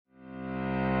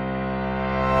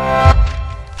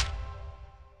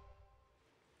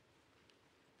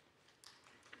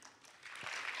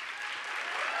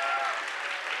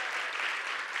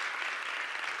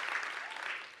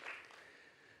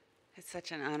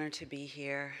Such an honor to be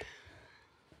here.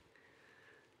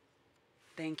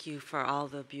 Thank you for all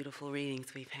the beautiful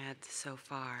readings we've had so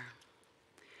far.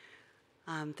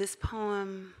 This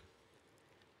poem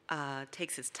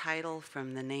takes its title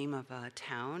from the name of a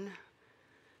town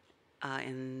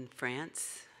in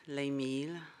France, Les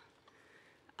Milles.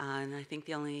 And I think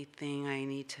the only thing I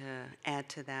need to add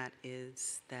to that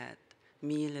is that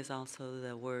mille is also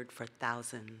the word for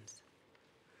thousands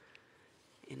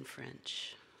in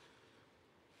French.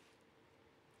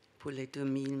 Pour les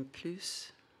 2000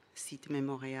 plus, site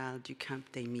mémorial du Camp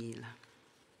des Milles.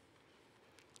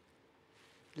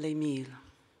 Les Milles.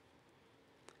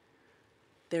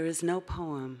 There is no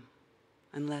poem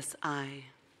unless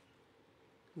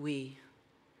we,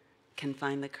 can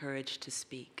find the courage to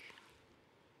speak.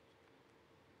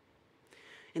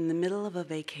 In the middle of a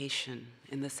vacation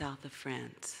in the south of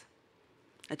France,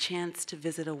 a chance to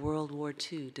visit a World War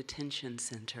II detention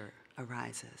center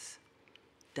arises,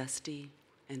 dusty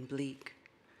and bleak,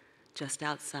 just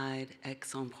outside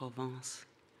Aix-en-Provence,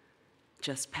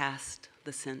 just past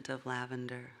the scent of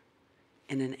lavender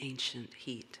in an ancient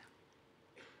heat.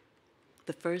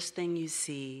 The first thing you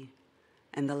see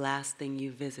and the last thing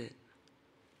you visit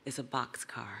is a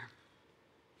boxcar.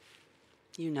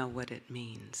 You know what it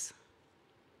means.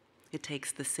 It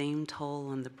takes the same toll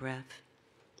on the breath,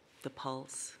 the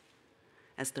pulse,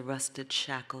 as the rusted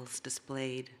shackles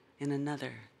displayed in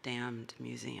another damned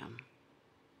museum.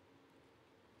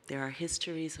 There are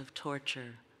histories of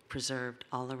torture preserved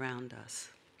all around us,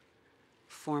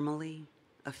 formally,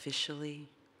 officially,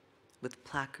 with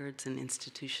placards and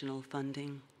institutional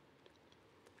funding,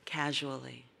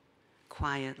 casually,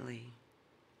 quietly,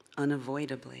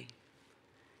 unavoidably,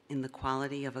 in the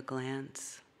quality of a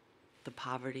glance, the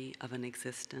poverty of an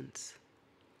existence,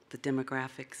 the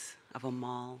demographics of a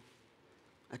mall,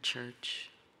 a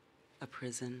church, a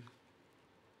prison.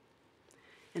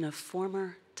 In a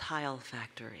former tile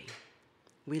factory,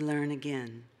 we learn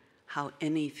again how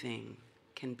anything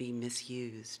can be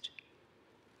misused,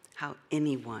 how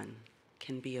anyone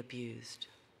can be abused.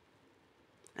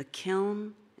 A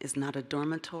kiln is not a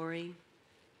dormitory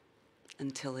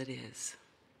until it is.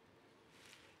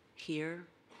 Here,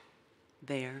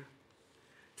 there,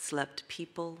 slept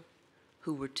people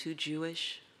who were too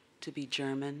Jewish to be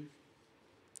German,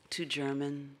 too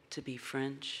German to be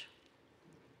French,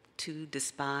 too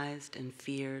despised and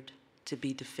feared to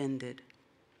be defended,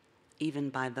 even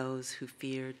by those who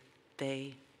feared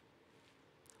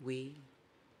we,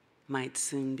 might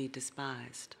soon be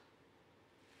despised.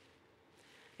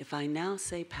 If I now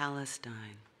say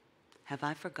Palestine, have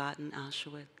I forgotten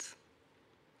Auschwitz?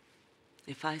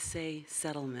 If I say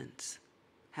settlements,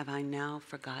 have I now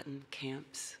forgotten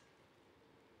camps?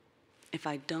 If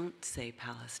I don't say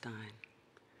Palestine,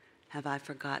 have I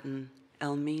forgotten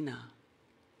Elmina,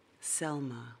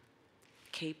 Selma,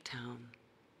 Cape Town,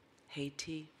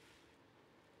 Haiti?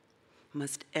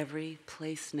 Must every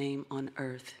place name on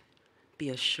earth be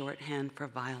a shorthand for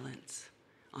violence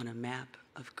on a map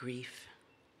of grief?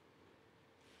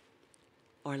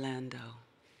 Orlando,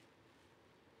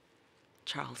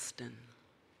 Charleston,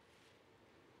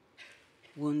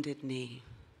 Wounded Knee,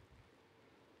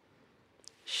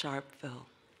 Sharpeville,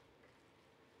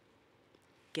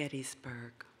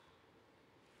 Gettysburg,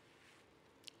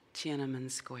 Tiananmen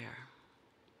Square,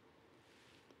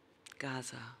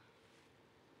 Gaza,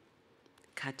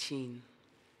 Kachin,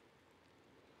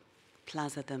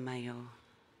 Plaza de Mayo,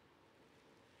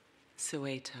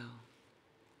 Soweto,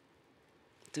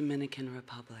 Dominican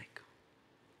Republic,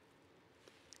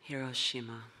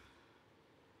 Hiroshima,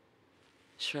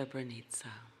 Srebrenica,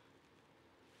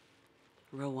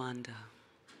 Rwanda,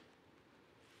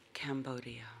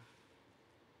 Cambodia,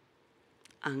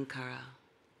 Ankara,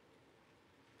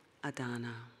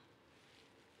 Adana,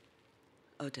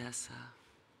 Odessa,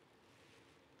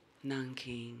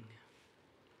 Nanking,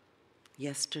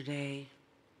 yesterday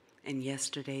and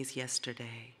yesterday's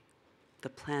yesterday, the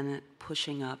planet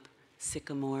pushing up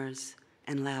sycamores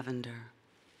and lavender,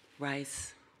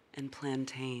 rice and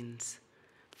plantains,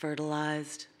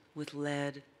 fertilized with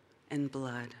lead and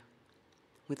blood,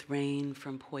 with rain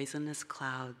from poisonous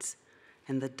clouds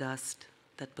and the dust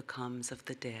that becomes of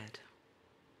the dead.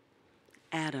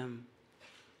 Adam,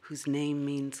 whose name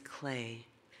means clay,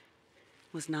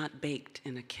 was not baked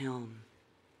in a kiln.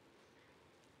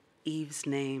 Eve's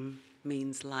name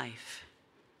means life,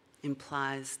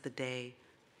 implies the day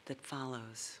that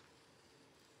follows.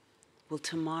 Will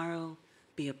tomorrow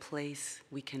be a place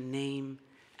we can name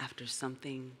after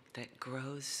something that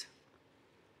grows?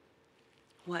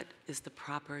 What is the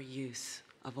proper use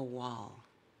of a wall?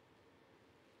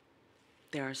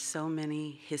 There are so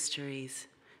many histories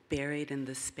buried in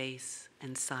the space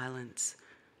and silence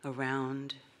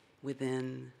around,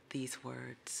 within these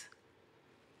words.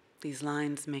 These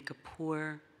lines make a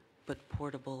poor but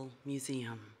portable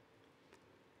museum,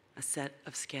 a set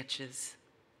of sketches,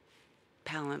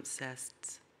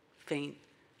 palimpsests, faint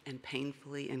and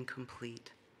painfully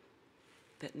incomplete,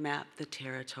 that map the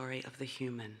territory of the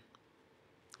human,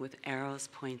 with arrows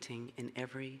pointing in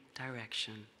every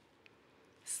direction,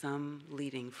 some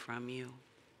leading from you,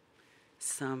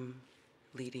 some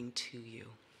leading to you.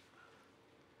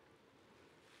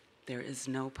 There is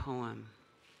no poem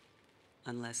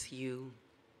unless you,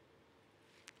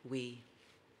 we,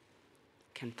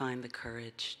 can find the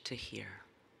courage to hear.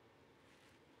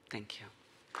 Thank you.